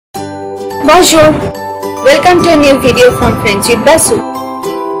Bonjour, welcome to a new video from French with Basu.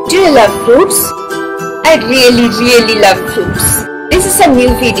 Do you love fruits? I really love fruits. This is a new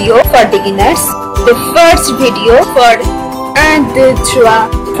video for beginners, the first video for 1, 2,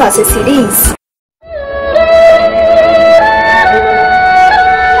 3 process series.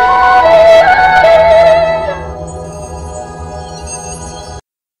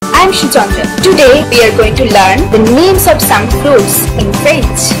 I'm Shichandra. Today we are going to learn the names of some fruits in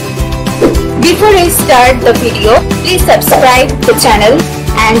French. Before I start the video, please subscribe the channel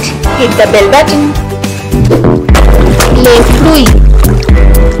and hit the bell button. Les fruits.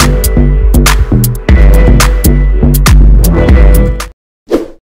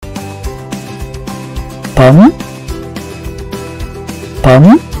 Pomme,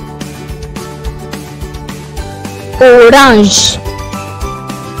 pomme. Orange,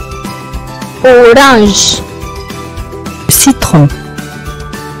 orange. Citron,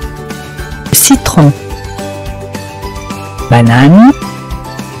 citron. Banane,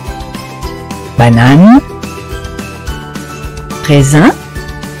 banane. Raisin,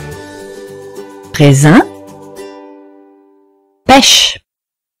 raisin. Pêche,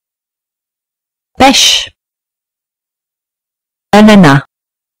 pêche. Ananas,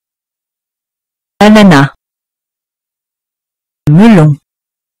 ananas. Melon,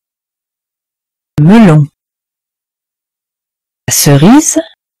 melon. Cerise,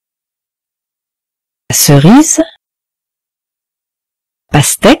 cerise.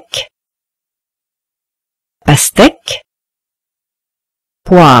 Pastèque, pastèque.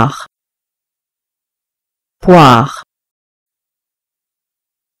 Poire, poire.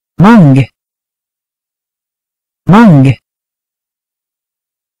 Mangue, mangue.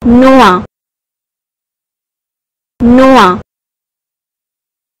 Noix, noix.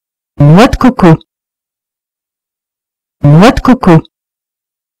 Noix de coco, noix de coco.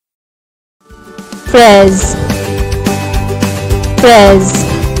 Fraise, fraise.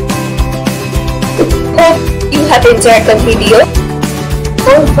 Hope you have enjoyed the video.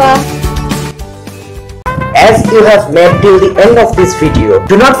 Over. As you have made till the end of this video,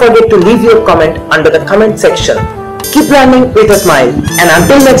 do not forget to leave your comment under the comment section. Keep learning with a smile, and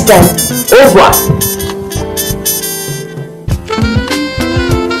until next time, au revoir.